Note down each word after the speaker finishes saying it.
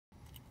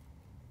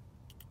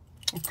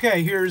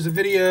Okay, here's a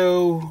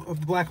video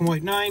of the Black and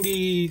White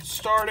 90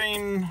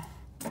 starting.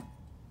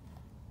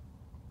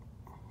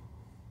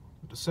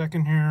 Just a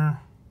second here.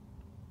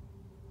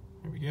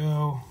 Here we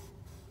go.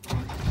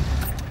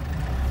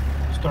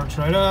 Starts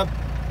right up.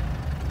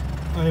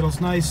 Idles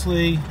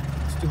nicely.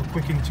 Let's do a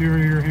quick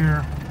interior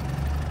here.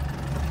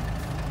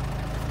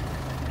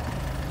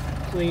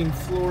 Clean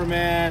floor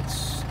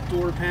mats.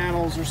 Door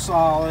panels are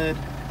solid.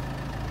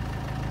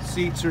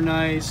 Seats are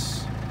nice.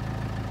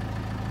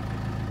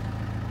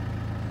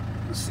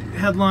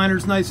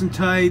 Headliner's nice and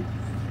tight.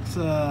 It's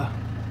a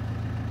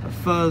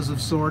fuzz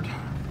of sort.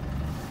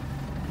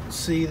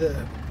 See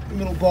the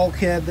middle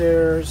bulkhead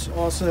there is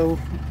also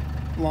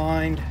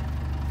lined.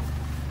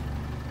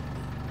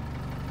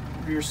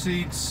 Rear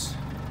seats.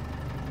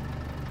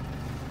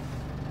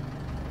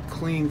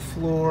 Clean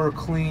floor,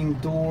 clean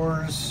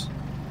doors.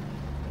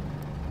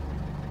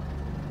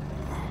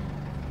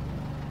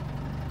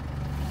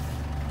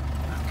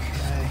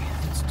 Okay,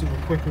 let's do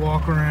a quick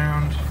walk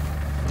around.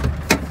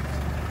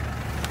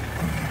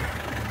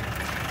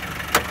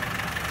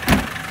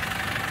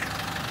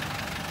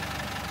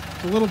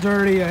 It's a little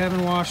dirty. I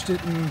haven't washed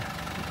it in a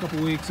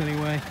couple weeks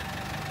anyway.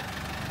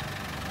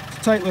 It's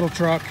a tight little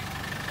truck.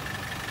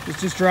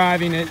 Just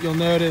driving it, you'll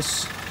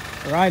notice,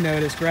 or I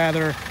noticed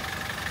rather,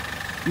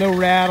 no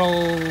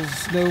rattles,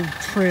 no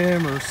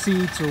trim or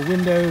seats or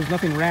windows,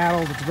 nothing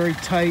rattles. It's very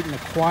tight and a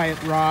quiet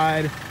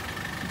ride.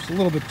 It's a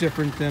little bit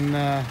different than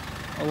a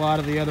lot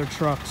of the other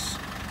trucks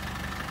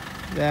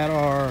that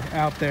are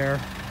out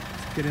there.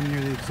 Let's get in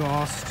near the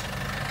exhaust.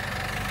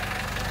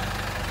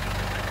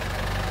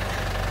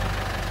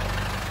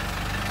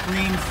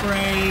 Green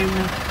frame,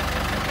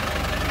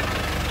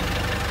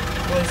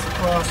 place the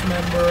cross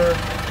member,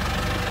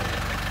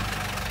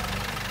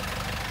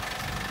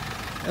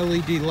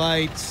 LED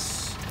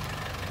lights,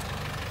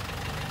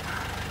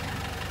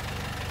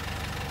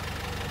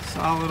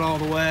 solid all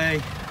the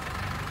way.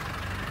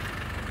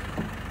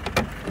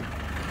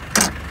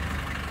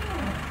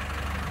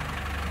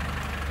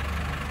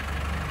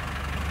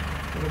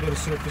 A little bit of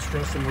surface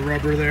rust on the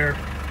rubber there,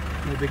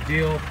 no big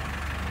deal.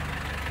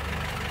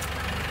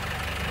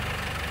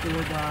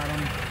 Door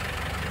bottom.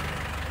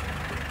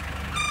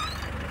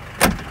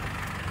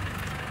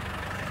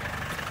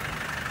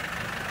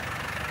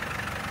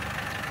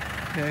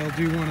 Okay, I'll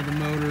do one of the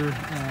motor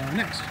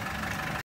next.